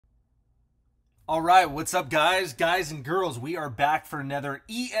All right, what's up, guys and girls? We are back for another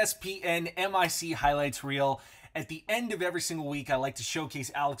ESPN MIC highlights reel. At the end of every single week, I like to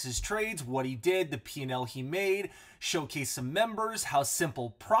showcase Alex's trades, what he did, the P&L he made, showcase some members, how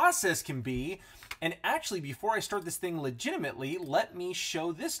simple process can be. And actually, before I start this thing legitimately, let me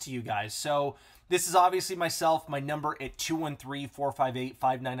show this to you guys. So this is obviously myself, my number at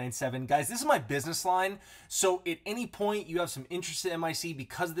 213-458-5997. Guys, this is my business line. So at any point you have some interest in MIC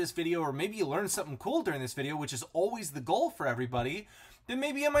because of this video, or maybe you learned something cool during this video, which is always the goal for everybody, then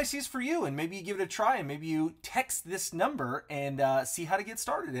maybe MIC is for you, and maybe you give it a try, and maybe you text this number and see how to get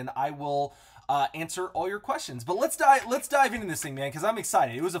started, and I will answer all your questions. But let's dive into this thing, man, because I'm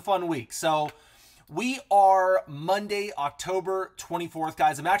excited. It was a fun week. So we are Monday, October 24th,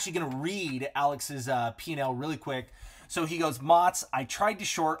 guys. I'm actually going to read Alex's P&L really quick. So he goes, Mott's, I tried to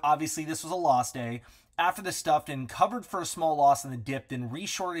short. Obviously, this was a loss day. After the stuffed and covered for a small loss in the dip, then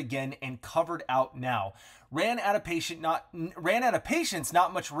reshorted again and covered out now. Ran out of patience,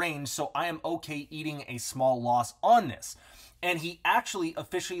 not much range, so I am okay eating a small loss on this. And he actually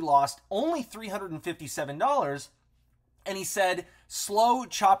officially lost only $357. And he said, slow,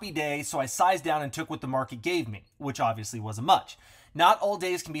 choppy day, so I sized down and took what the market gave me, which obviously wasn't much. Not all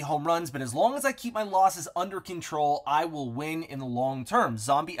days can be home runs, but as long as I keep my losses under control, I will win in the long term.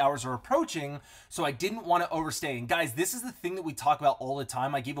 Zombie hours are approaching, so I didn't want to overstay. And guys, this is the thing that we talk about all the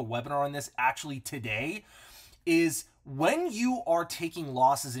time. I gave a webinar on this actually today, is when you are taking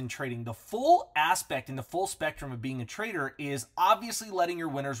losses in trading, the full aspect and the full spectrum of being a trader is obviously letting your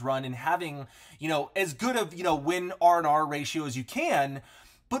winners run and having, as good of, win R&R ratio as you can.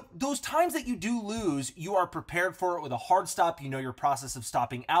 But those times that you do lose, you are prepared for it with a hard stop. You know your process of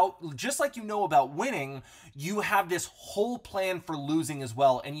stopping out. Just like you know about winning, you have this whole plan for losing as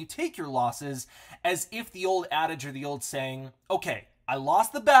well. And you take your losses as if the old adage or the old saying, okay, I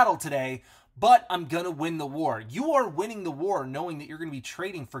lost the battle today, but I'm going to win the war. You are winning the war knowing that you're going to be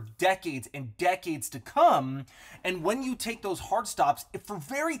trading for decades and decades to come. And when you take those hard stops, for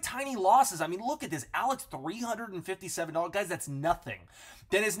very tiny losses, I mean, look at this. Alex, $357. Guys, that's nothing.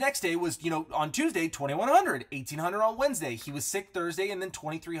 Then his next day was, on Tuesday, 2,100, 1,800 on Wednesday. He was sick Thursday and then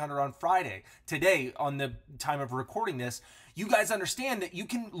 2,300 on Friday. Today, on the time of recording this, you guys understand that you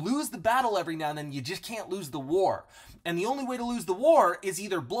can lose the battle every now and then. You just can't lose the war. And the only way to lose the war is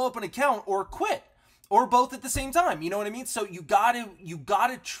either blow up an account or quit, or both at the same time. You know what I mean? So you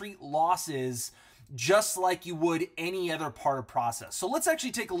gotta treat losses just like you would any other part of process. So let's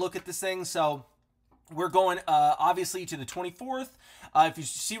actually take a look at this thing. So we're going obviously to the 24th. If you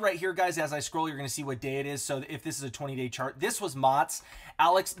see right here, guys, as I scroll, you're going to see what day it is. So if this is a 20-day chart, this was Mott's.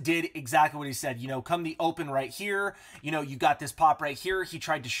 Alex did exactly what he said. Come the open right here, you got this pop right here. He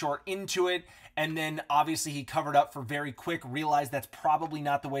tried to short into it. And then obviously he covered up for very quick, realized that's probably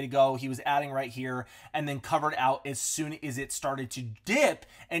not the way to go. He was adding right here and then covered out as soon as it started to dip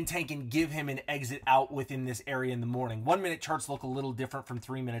and tank and give him an exit out within this area in the morning. 1 minute charts look a little different from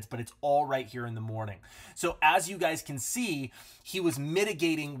 3 minutes, but it's all right here in the morning. So as you guys can see, he was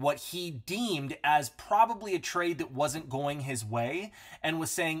mitigating what he deemed as probably a trade that wasn't going his way and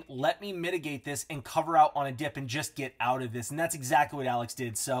was saying, let me mitigate this and cover out on a dip and just get out of this. And that's exactly what Alex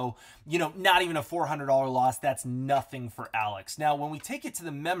did. So, not even a $400 loss. That's nothing for Alex. Now, when we take it to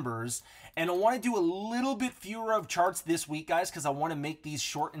the members, and I want to do a little bit fewer of charts this week, guys, because I want to make these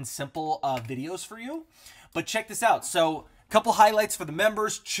short and simple videos for you. But check this out. So couple highlights for the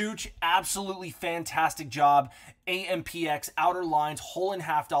members. Chooch, absolutely fantastic job. AMPX, outer lines, whole and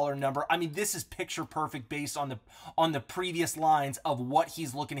half dollar number. I mean, this is picture perfect based on the previous lines of what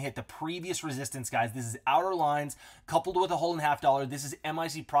he's looking to hit, the previous resistance, guys. This is outer lines coupled with a whole and half dollar. This is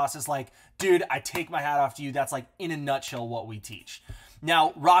MIC process. Like, dude, I take my hat off to you. That's like in a nutshell what we teach.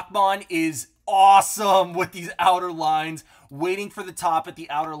 Now, Rockbond is awesome with these outer lines, waiting for the top at the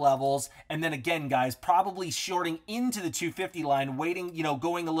outer levels. And then again, guys, probably shorting into the 250 line, waiting,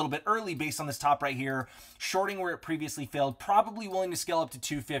 going a little bit early based on this top right here, shorting where it previously failed, probably willing to scale up to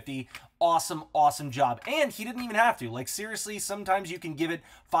 250. Awesome, awesome job. And he didn't even have to. Like, seriously, sometimes you can give it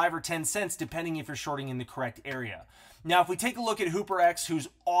 5 or 10 cents depending if you're shorting in the correct area. Now, if we take a look at Hooper X, who's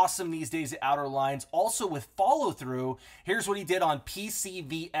awesome these days at outer lines, also with follow-through, here's what he did on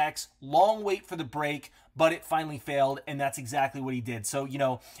PCVX. Long wait for the break, but it finally failed, and that's exactly what he did. So,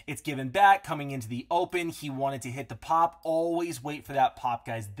 it's given back, coming into the open. He wanted to hit the pop. Always wait for that pop,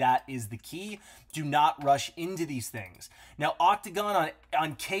 guys. That is the key. Do not rush into these things. Now, Octagon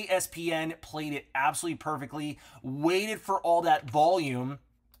on KSPN played it absolutely perfectly, waited for all that volume,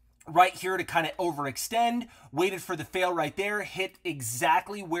 right here to kind of overextend, waited for the fail right there, hit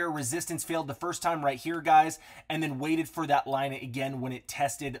exactly where resistance failed the first time right here, guys, and then waited for that line again when it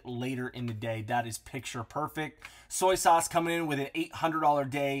tested later in the day. That is picture perfect. Soy Sauce coming in with an $800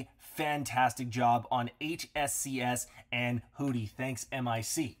 day. Fantastic job on HSCS and Hootie. Thanks,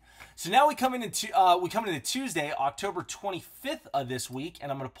 MIC. So now we come into Tuesday, October 25th of this week,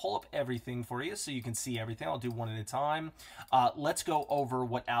 and I'm going to pull up everything for you so you can see everything. I'll do one at a time. Let's go over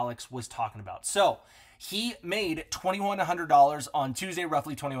what Alex was talking about. So he made $2,100 on Tuesday,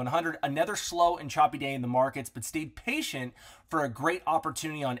 roughly $2,100. Another slow and choppy day in the markets, but stayed patient for a great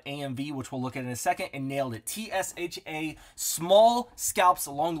opportunity on AMV, which we'll look at in a second, and nailed it. TSHA, small scalps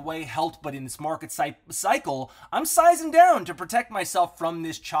along the way helped, but in this market cycle, I'm sizing down to protect myself from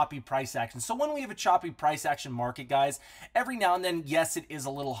this choppy price action. So when we have a choppy price action market, guys, every now and then, yes, it is a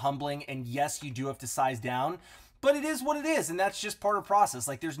little humbling, and yes, you do have to size down. But it is what it is, and that's just part of the process.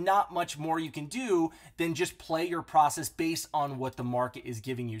 Like, there's not much more you can do than just play your process based on what the market is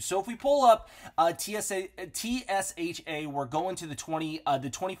giving you. So if we pull up TSHA, we're going to the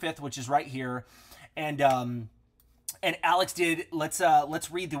 25th, which is right here, and Alex did.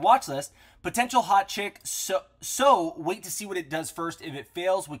 Let's read the watch list. Potential hot chick. So wait to see what it does first. If it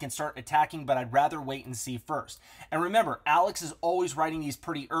fails, we can start attacking, but I'd rather wait and see first. And remember, Alex is always writing these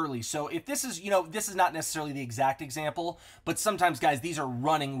pretty early. So if this is, this is not necessarily the exact example, but sometimes, guys, these are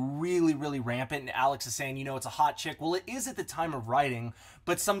running really, really rampant, and Alex is saying, it's a hot chick. Well, it is at the time of writing,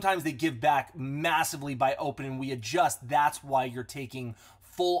 but sometimes they give back massively by opening. We adjust. That's why you're taking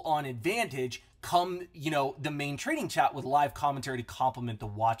full-on advantage come, the main trading chat with live commentary to complement the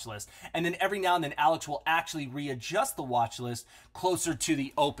watch list. And then every now and then, Alex will actually readjust the watch list closer to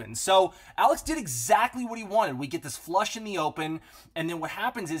the open. So Alex did exactly what he wanted. We get this flush in the open, and then what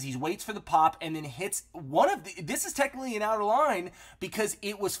happens is he waits for the pop and then hits one of the, this is technically an outer line because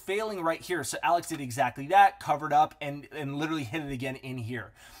it was failing right here. So Alex did exactly that, covered up, and literally hit it again in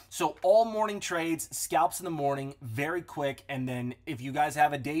here. So all morning trades, scalps in the morning, very quick. And then if you guys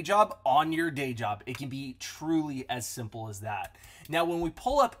have a day job, on your day job, it can be truly as simple as that. Now, when we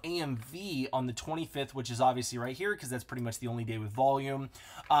pull up AMV on the 25th, which is obviously right here, because that's pretty much the only day with volume.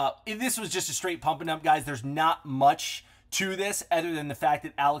 If this was just a straight pumping up, guys, there's not much to this other than the fact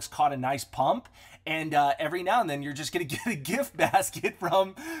that Alex caught a nice pump. And every now and then you're just going to get a gift basket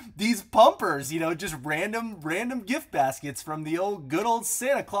from these pumpers, just random gift baskets from the good old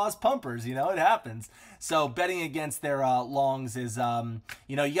Santa Claus pumpers, it happens. So betting against their longs is,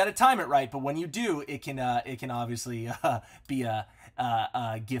 you got to time it right. But when you do, it can obviously be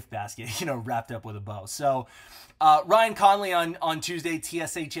a gift basket, wrapped up with a bow. So Ryan Conley on Tuesday,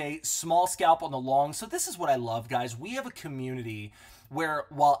 TSHA, small scalp on the long. So this is what I love, guys. We have a community where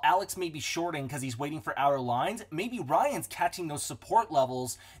while Alex may be shorting because he's waiting for outer lines, maybe Ryan's catching those support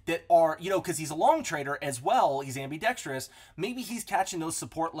levels that are, because he's a long trader as well, he's ambidextrous, maybe he's catching those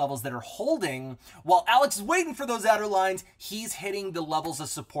support levels that are holding while Alex is waiting for those outer lines. He's hitting the levels of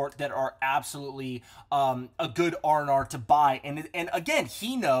support that are absolutely a good R&R to buy. And again,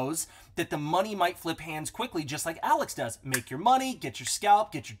 he knows that the money might flip hands quickly, just like Alex does. Make your money, get your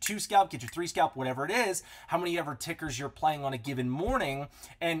scalp, get your 2 scalp, get your 3 scalp, whatever it is, how many ever tickers you're playing on a given morning.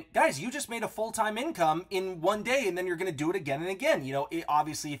 And guys, you just made a full-time income in one day, and then you're going to do it again and again.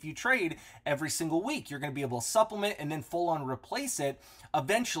 Obviously, if you trade every single week, you're going to be able to supplement and then full-on replace it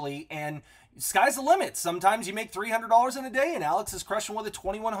eventually. And sky's the limit. Sometimes you make $300 in a day, and Alex is crushing with a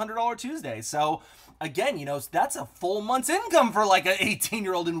 $2,100 Tuesday. So again, that's a full month's income for like an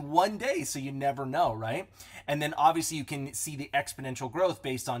 18-year-old in one day. So you never know, right? And then obviously you can see the exponential growth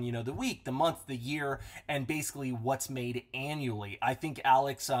based on, the week, the month, the year, and basically what's made annually. I think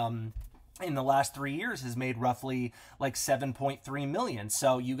Alex, in the last 3 years has made roughly like 7.3 million.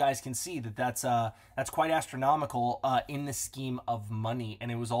 So you guys can see that that's quite astronomical in the scheme of money.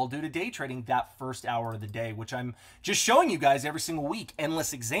 And it was all due to day trading that first hour of the day, which I'm just showing you guys every single week.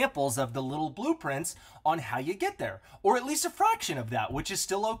 Endless examples of the little blueprints on how you get there, or at least a fraction of that, which is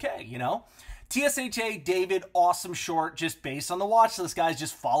still okay, TSHA, David, awesome short, just based on the watch list, guys,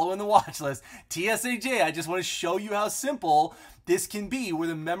 just following the watch list. TSHA, I just want to show you how simple this can be, where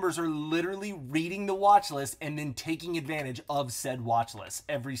the members are literally reading the watch list and then taking advantage of said watch list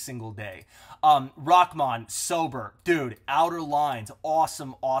every single day. Rockmon, sober, dude, outer lines,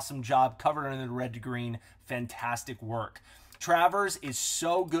 awesome job, covered under the red to green, fantastic work. Travers is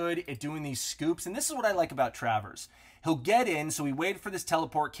so good at doing these scoops, and this is what I like about Travers. He'll get in, so he waited for this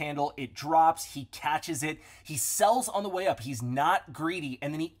teleport candle, it drops, he catches it, he sells on the way up, he's not greedy,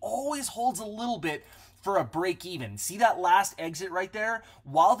 and then he always holds a little bit for a break even. See that last exit right there?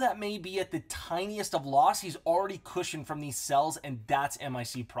 While that may be at the tiniest of loss, he's already cushioned from these sells, and that's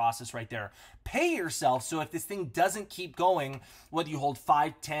MIC process right there. Pay yourself, so if this thing doesn't keep going, whether you hold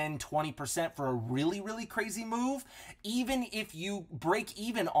 5, 10, 20% for a really, really crazy move, even if you break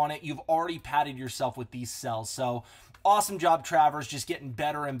even on it, you've already padded yourself with these sells. So awesome job, Travers, just getting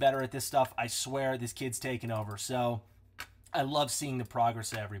better and better at this stuff. I swear this kid's taking over. So I love seeing the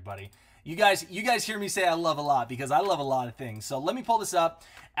progress of everybody. You guys hear me say I love a lot because I love a lot of things. So let me pull this up.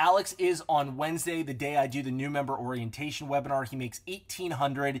 Alex is on Wednesday, the day I do the new member orientation webinar. He makes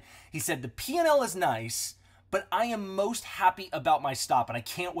 $1,800. He said the P&L is nice, but I am most happy about my stop, and I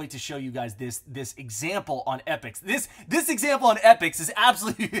can't wait to show you guys this example on Epics. This example on Epics is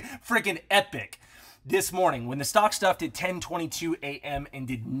absolutely freaking epic. This morning, when the stock stuffed at 10:22 a.m. and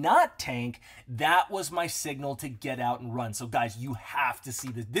did not tank, that was my signal to get out and run. So guys, you have to see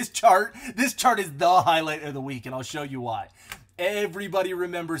this. This chart is the highlight of the week, and I'll show you why. Everybody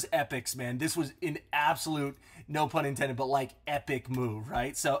remembers Epics, man. This was an absolute, no pun intended, but like epic move,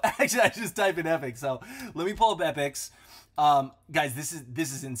 right? So actually, I just type in Epics. So let me pull up Epics. Guys, this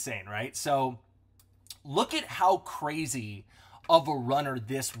is insane, right? So look at how crazy of a runner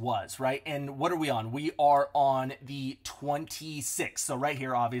this was, right? And what are we on? We are on the 26th. So right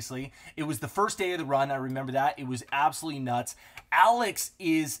here, obviously, it was the first day of the run. I remember that. It was absolutely nuts. Alex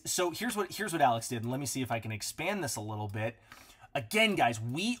is, so here's what Alex did. And let me see if I can expand this a little bit. Again, guys,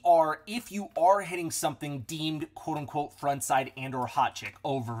 we are, if you are hitting something deemed quote unquote front side and or hot chick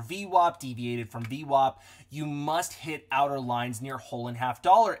over VWAP, deviated from VWAP, you must hit outer lines near whole and half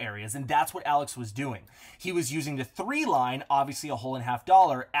dollar areas. And that's what Alex was doing. He was using the 3 line, obviously a whole and half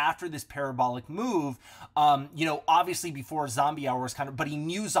dollar after this parabolic move, you know, obviously before zombie hour was but he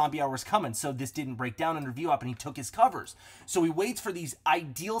knew zombie hour was coming. So this didn't break down under VWAP and he took his covers. So he waits for these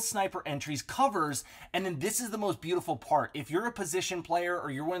ideal sniper entries, covers. And then this is the most beautiful part. If you're a position player or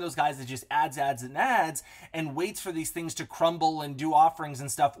you're one of those guys that just adds and waits for these things to crumble and do offerings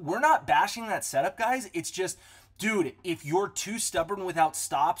and stuff, we're not bashing that setup, guys. It's just, dude, if you're too stubborn without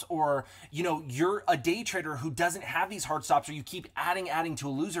stops, or, you know, you're a day trader who doesn't have these hard stops, or you keep adding to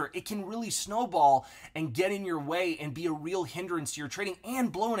a loser, it can really snowball and get in your way and be a real hindrance to your trading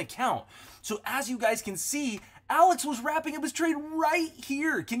and blow an account. So as you guys can see, Alex was wrapping up his trade right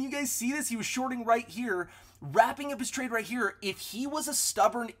here. Can you guys see this? He was shorting right here, wrapping up his trade right here. If he was a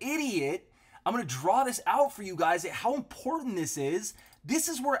stubborn idiot, I'm going to draw this out for you guys at how important this is. This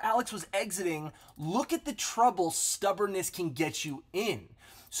is where Alex was exiting. Look at the trouble stubbornness can get you in.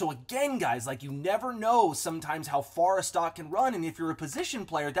 So again, guys, like, you never know sometimes how far a stock can run. And if you're a position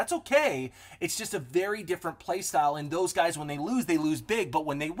player, that's okay. It's just a very different play style. And those guys, when they lose big. But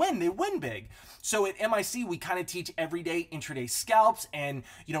when they win big. So at MIC, we kind of teach everyday intraday scalps and,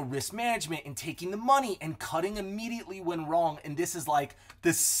 you know, risk management and taking the money and cutting immediately when wrong. And this is like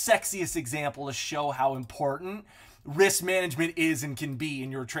the sexiest example to show how important risk management is and can be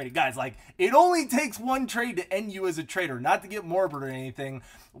in your trading. Guys, like, it only takes one trade to end you as a trader. Not to get morbid or anything.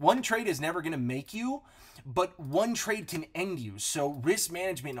 One trade is never going to make you, but one trade can end you. So risk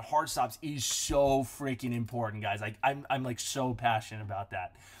management and hard stops is so freaking important, guys. Like, I'm like so passionate about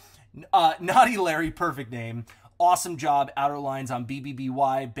that. Naughty Larry, perfect name. Awesome job. Outer lines on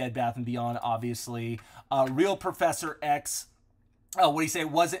BBBY, Bed Bath & Beyond, obviously. Real Professor X. What do you say?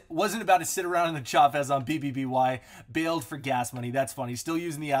 Wasn't about to sit around in the chop as on BBBY. Bailed for gas money. That's funny. Still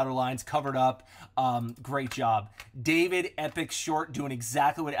using the outer lines. Covered up. Great job. David, epic short. Doing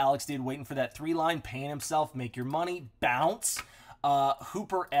exactly what Alex did. Waiting for that 3 line. Paying himself. Make your money. Bounce.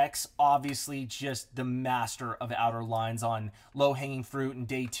 Hooper X, obviously just the master of outer lines on low-hanging fruit and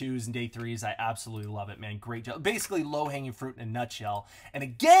day 2s and day 3s. I absolutely love it, man. Great job. Basically low-hanging fruit in a nutshell. And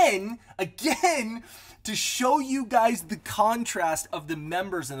again, to show you guys the contrast of the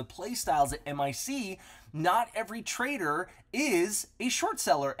members and the play styles at MIC, not every trader is a short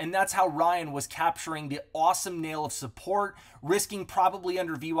seller, and that's how Ryan was capturing the awesome nail of support, risking probably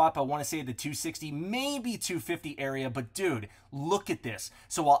under VWAP, I want to say the 260, maybe 250 area, but dude, look at this.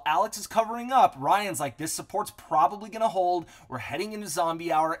 So while Alex is covering up, Ryan's like, this support's probably going to hold, we're heading into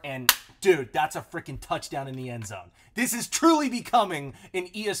zombie hour, and dude, that's a freaking touchdown in the end zone. This is truly becoming an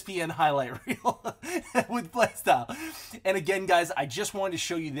ESPN highlight reel with playstyle. And again, guys, I just wanted to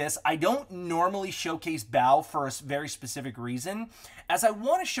show you this. I don't normally showcase showcase Bao for a very specific reason, as I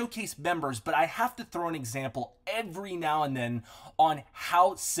want to showcase members, but I have to throw an example every now and then on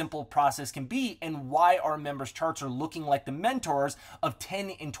how simple process can be and why our members charts are looking like the mentors of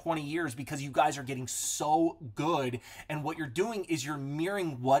 10 and 20 years, because you guys are getting so good, and what you're doing is you're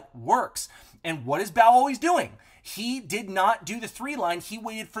mirroring what works. And what is Bao always doing? He did not do the 3 line. He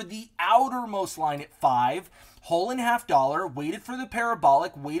waited for the outermost line at 5, whole and half dollar, waited for the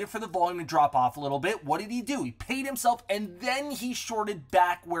parabolic, waited for the volume to drop off a little bit. What did he do? He paid himself, and then he shorted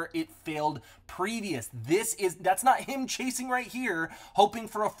back where it failed previous. That's not him chasing right here, hoping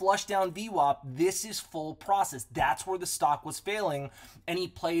for a flush down VWAP. This is full process. That's where the stock was failing, and he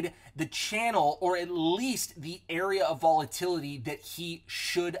played the channel, or at least the area of volatility that he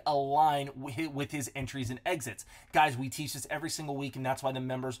should align with his entries and exits. Guys, we teach this every single week, and that's why the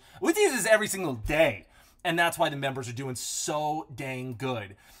members, we teach this every single day. And that's why the members are doing so dang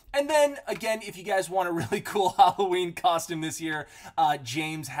good. And then, again, if you guys want a really cool Halloween costume this year,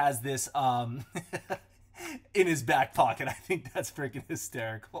 James has this in his back pocket. I think that's freaking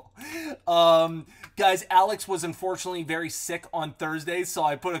hysterical. Guys, Alex was unfortunately very sick on Thursday, so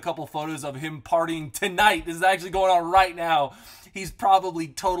I put a couple photos of him partying tonight. This is actually going on right now. He's probably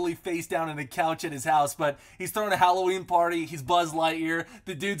totally face down on the couch at his house, but he's throwing a Halloween party. He's Buzz Lightyear.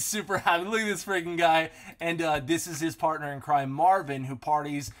 The dude's super happy. Look at this freaking guy. And this is his partner in crime, Marvin, who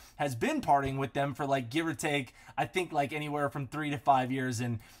has been partying with them for, like, give or take, I think, like, anywhere from 3 to 5 years.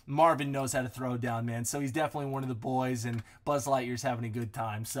 And Marvin knows how to throw down, man. So he's definitely one of the boys, and Buzz Lightyear's having a good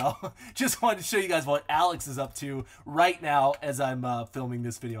time. So just wanted to show you guys what Alex is up to right now as I'm filming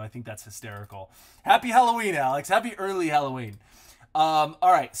this video. I think that's hysterical. Happy Halloween, Alex. Happy early Halloween. All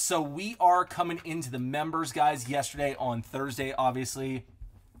right, so we are coming into the members, guys. Yesterday on Thursday, obviously,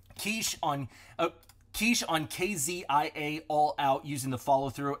 Quiche on KZIA all out using the follow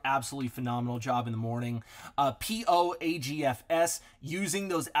through. Absolutely phenomenal job in the morning. POAGFS using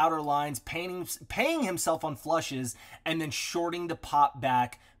those outer lines, paying himself on flushes, and then shorting the pop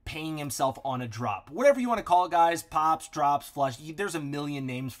back, paying himself on a drop. Whatever you want to call it, guys. Pops, drops, flush. There's a million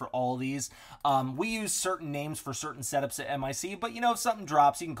names for all these. We use certain names for certain setups at MIC, but, you know, if something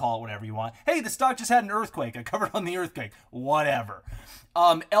drops, you can call it whatever you want. Hey, the stock just had an earthquake. I covered on the earthquake. Whatever.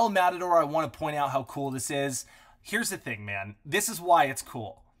 El Matador, I want to point out how cool this is. Here's the thing, man. This is why it's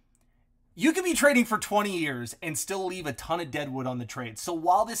cool. You could be trading for 20 years and still leave a ton of deadwood on the trade. So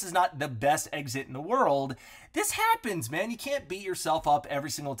while this is not the best exit in the world, this happens, man. You can't beat yourself up every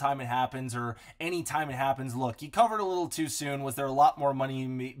single time it happens or any time it happens. Look, you covered a little too soon. Was there a lot more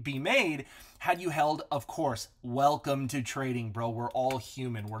money be made had you held? Of course. Welcome to trading, bro. We're all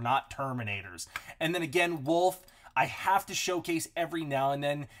human. We're not Terminators. And then again, Wolf, I have to showcase every now and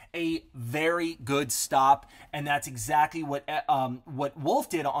then a very good stop, and that's exactly what Wolf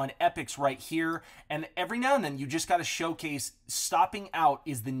did on Epics right here. And every now and then you just got to showcase stopping out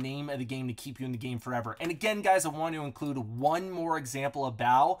is the name of the game to keep you in the game forever. And again, guys, I want to include one more example of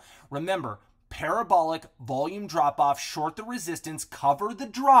Bao. Remember, parabolic, volume drop off, short the resistance, cover the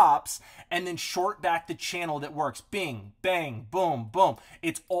drops, and then short back the channel that works. Bing, bang, boom, boom.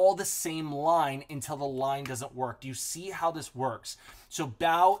 It's all the same line until the line doesn't work. Do you see how this works? So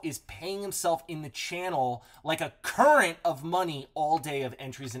Bao is paying himself in the channel like a current of money all day of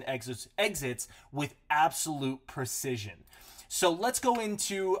entries and exits with absolute precision. So let's go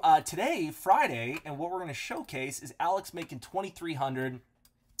into today, Friday, and what we're going to showcase is Alex making 2,300.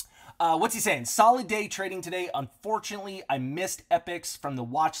 What's he saying? Solid day trading today. Unfortunately, I missed Epics from the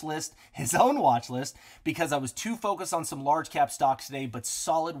watch list, his own watch list, because I was too focused on some large cap stocks today, but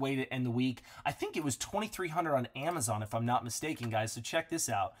solid way to end the week. I think it was 2,300 on Amazon, if I'm not mistaken, guys. So check this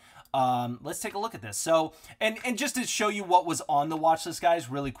out. Let's take a look at this. So, and just to show you what was on the watch list, guys,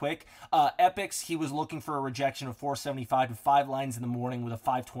 really quick. Epics, he was looking for a rejection of 475 to 5 lines in the morning with a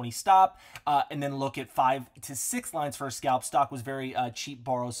 520 stop, and then look at 5 to 6 lines for a scalp. Stock was very cheap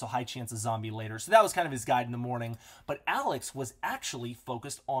borrows, so high chance of zombie later. So that was kind of his guide in the morning. But Alex was actually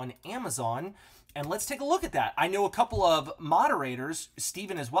focused on Amazon. And let's take a look at that. I know a couple of moderators,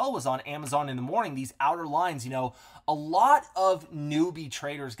 Steven as well, was on Amazon in the morning. These outer lines, you know, a lot of newbie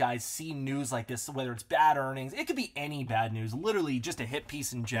traders, guys, see news like this, whether it's bad earnings. It could be any bad news, literally just a hit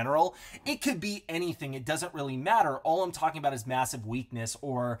piece in general. It could be anything. It doesn't really matter. All I'm talking about is massive weakness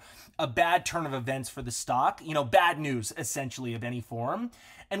or a bad turn of events for the stock. You know, bad news, essentially, of any form.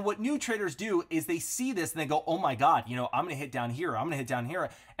 And what new traders do is they see this and they go, oh my God, you know, I'm going to hit down here. I'm going to hit down here.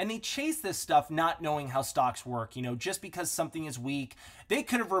 And they chase this stuff not knowing how stocks work. You know, just because something is weak, they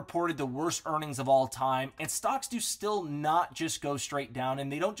could have reported the worst earnings of all time. And stocks do still not just go straight down,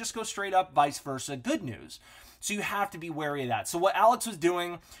 and they don't just go straight up, vice versa. Good news. So you have to be wary of that. So what Alex was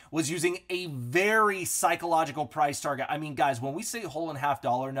doing was using a very psychological price target. I mean, guys, when we say whole and half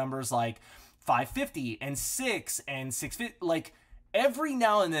dollar numbers like 550 and 6 and 650, like every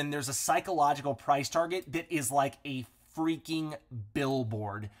now and then there's a psychological price target that is like a freaking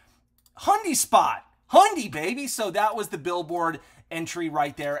billboard. Hundy spot. Hundy, baby. So that was the billboard entry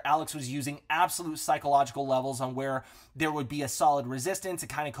right there. Alex was using absolute psychological levels on where there would be a solid resistance. It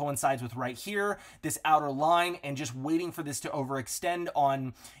kind of coincides with right here, this outer line, and just waiting for this to overextend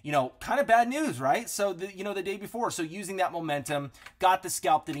on, you know, kind of bad news, right? So, the day before. So using that momentum, got the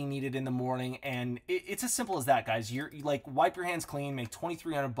scalp that he needed in the morning, and it's as simple as that, guys. You're like, wipe your hands clean, make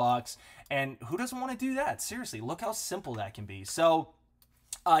 $2,300, and who doesn't want to do that? Seriously, look how simple that can be. So,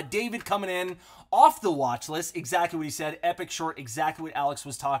 David coming in off the watch list, exactly what he said. Epic short, exactly what Alex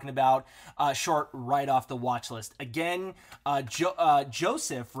was talking about. Short right off the watch list. Again,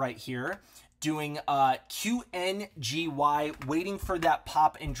 Joseph right here doing QNGY, waiting for that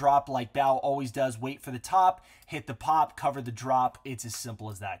pop and drop like Bao always does. Wait for the top, hit the pop, cover the drop. It's as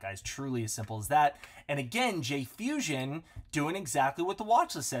simple as that, guys. Truly as simple as that. And again, J Fusion doing exactly what the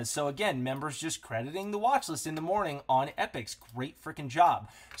watch list says. So again, members just crediting the watch list in the morning on Epics. Great freaking job.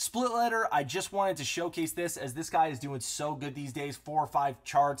 Split letter, I just wanted to showcase this as this guy is doing so good these days. 4 or 5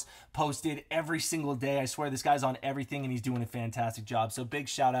 charts posted every single day. I swear this guy's on everything and he's doing a fantastic job. So big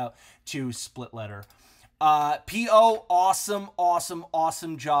shout out to Split letter. PO,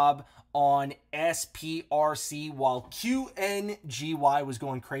 awesome job on SPRC, while QNGY was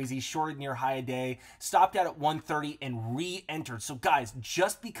going crazy, shorted near high a day, stopped out at 130 and re-entered. So guys,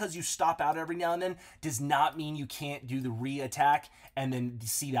 just because you stop out every now and then does not mean you can't do the re-attack and then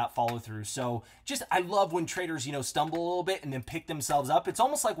see that follow through. So just, I love when traders, you know, stumble a little bit and then pick themselves up. It's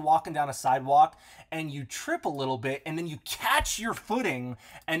almost like walking down a sidewalk and you trip a little bit and then you catch your footing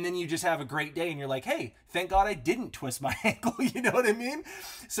and then you just have a great day and you're like, hey, thank God I didn't twist my ankle. You know what I mean?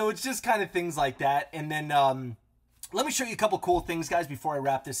 So it's just kind of things like that. And then let me show you a couple cool things, guys, before I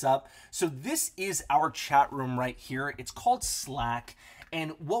wrap this up. So this is our chat room right here. It's called Slack.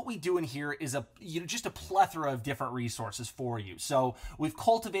 And what we do in here is just a plethora of different resources for you. So we've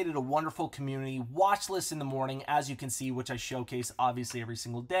cultivated a wonderful community, watch list in the morning, as you can see, which I showcase obviously every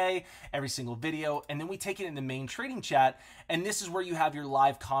single day, every single video. And then we take it in the main trading chat. And this is where you have your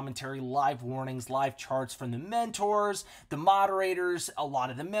live commentary, live warnings, live charts from the mentors, the moderators, a lot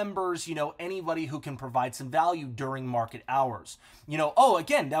of the members, you know, anybody who can provide some value during market hours. You know, oh,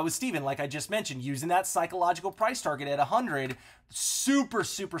 again, that was Steven, like I just mentioned, using that psychological price target at 100, super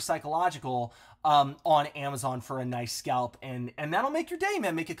psychological on Amazon for a nice scalp, and that'll make your day,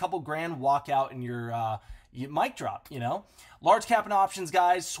 man. Make a couple grand, walk out, and your mic drop, you know. Large cap and options,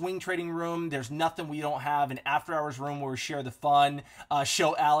 guys. Swing trading room. There's nothing we don't have. An after hours room where we share the fun.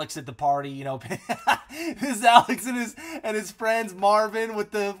 Show Alex at the party. You know, this is Alex and his friends. Marvin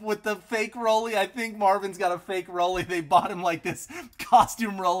with the fake rolly. I think Marvin's got a fake rolly. They bought him like this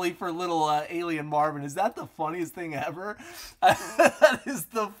costume rolly for little alien Marvin. Is that the funniest thing ever? That is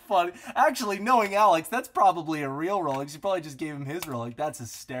the fun. Actually, knowing Alex, that's probably a real Rolex. You probably just gave him his Rolex. That's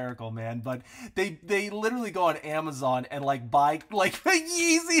hysterical, man. But they literally go on Amazon and like buy like fake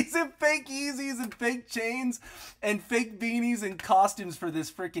Yeezys and fake chains and fake beanies and costumes for this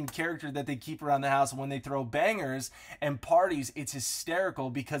freaking character that they keep around the house. And when they throw bangers and parties, it's hysterical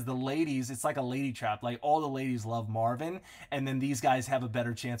because the ladies, it's like a lady trap. Like all the ladies love Marvin, and then these guys have a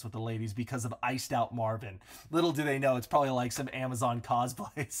better chance with the ladies because of iced out Marvin. Little do they know it's probably like some Amazon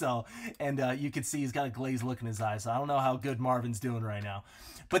cosplay. So, and you can see he's got a glazed look in his eyes. So I don't know how good Marvin's doing right now.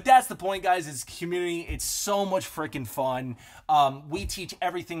 But that's the point, guys. It's community. It's so much freaking fun. We teach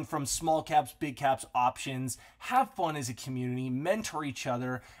everything from small caps, big caps, options. Have fun as a community. Mentor each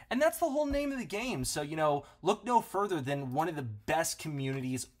other. And that's the whole name of the game. So, you know, look no further than one of the best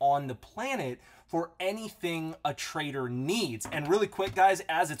communities on the planet for anything a trader needs. And really quick, guys,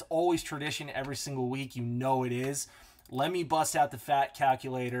 as it's always tradition every single week, you know it is. Let me bust out the fat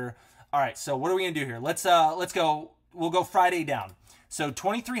calculator. All right, so what are we going to do here? Let's go. We'll go Friday down. So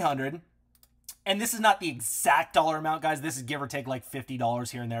 2,300, and this is not the exact dollar amount, guys. This is give or take like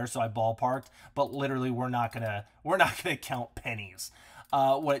 $50 here and there. So I ballparked, but literally we're not gonna count pennies.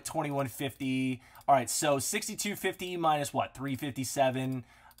 What, 2,150? All right, so 6,250 minus what, 357.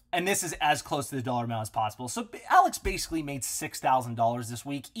 And this is as close to the dollar amount as possible. So Alex basically made $6,000 this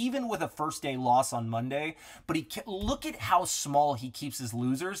week, even with a first day loss on Monday. But look at how small he keeps his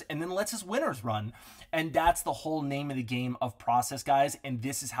losers and then lets his winners run. And that's the whole name of the game of process, guys. And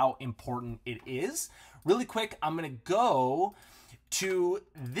this is how important it is. Really quick, I'm going to go to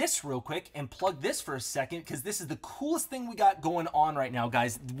this real quick and plug this for a second because this is the coolest thing we got going on right now,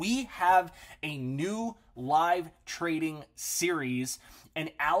 guys. We have a new live trading series,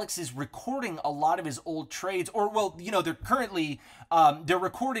 and Alex is recording a lot of his old trades, or, well, you know, they're currently, they're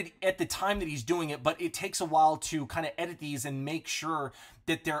recorded at the time that he's doing it, but it takes a while to kind of edit these and make sure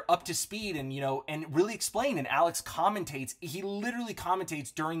that they're up to speed and, you know, and really explain. And Alex commentates. He literally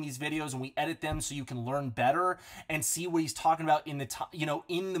commentates during these videos, and we edit them so you can learn better and see what he's talking about in the you know,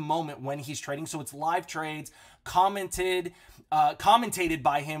 in the moment when he's trading. So it's live trades, commentated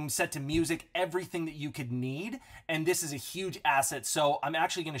by him, set to music, everything that you could need. And this is a huge asset. So I'm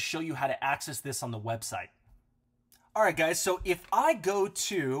actually going to show you how to access this on the website. All right, guys, so if I go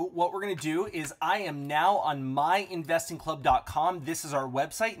to, what we're going to do is I am now on myinvestingclub.com. This is our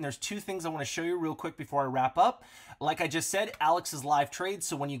website, and there's two things I want to show you real quick before I wrap up. Like I just said, Alex's live trades.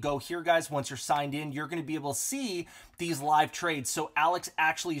 So when you go here, guys, once you're signed in, you're going to be able to see these live trades. So Alex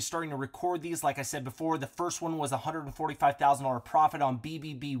actually is starting to record these. Like I said before, the first one was $145,000 profit on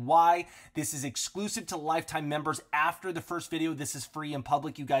BBBY. This is exclusive to lifetime members. After the first video, this is free and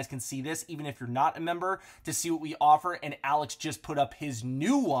public. You guys can see this, even if you're not a member, to see what we offer. And Alex just put up his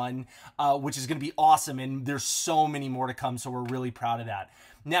new one, which is going to be awesome. And there's so many more to come. So we're really proud of that.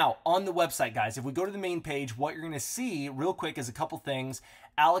 Now, on the website, guys, if we go to the main page, what you're going to see real quick is a couple things.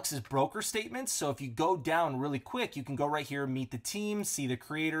 Alex's broker statements. So if you go down really quick, you can go right here, meet the team, see the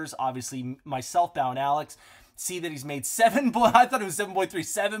creators, obviously myself, Bao, and Alex. See that he's made I thought it was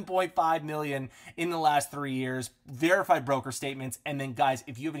 7.5 million in the last 3 years. Verified broker statements. And then, guys,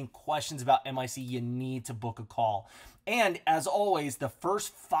 if you have any questions about MIC, you need to book a call. And as always, the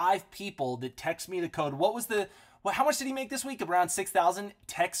first 5 people that text me the code, well, how much did he make this week? Around 6,000.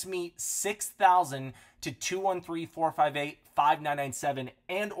 Text me 6,000 to 213-458-5997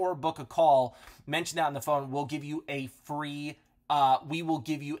 and or book a call. Mention that on the phone. We'll give you a free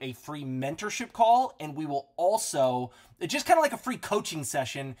mentorship call, and we will also, just kind of like a free coaching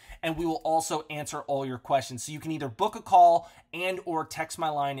session, and we will also answer all your questions. So you can either book a call and or text my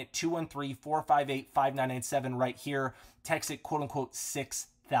line at 213-458-5997 right here. Text it, quote unquote,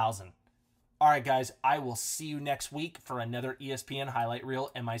 6,000. All right, guys, I will see you next week for another ESPN highlight reel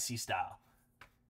MIC style.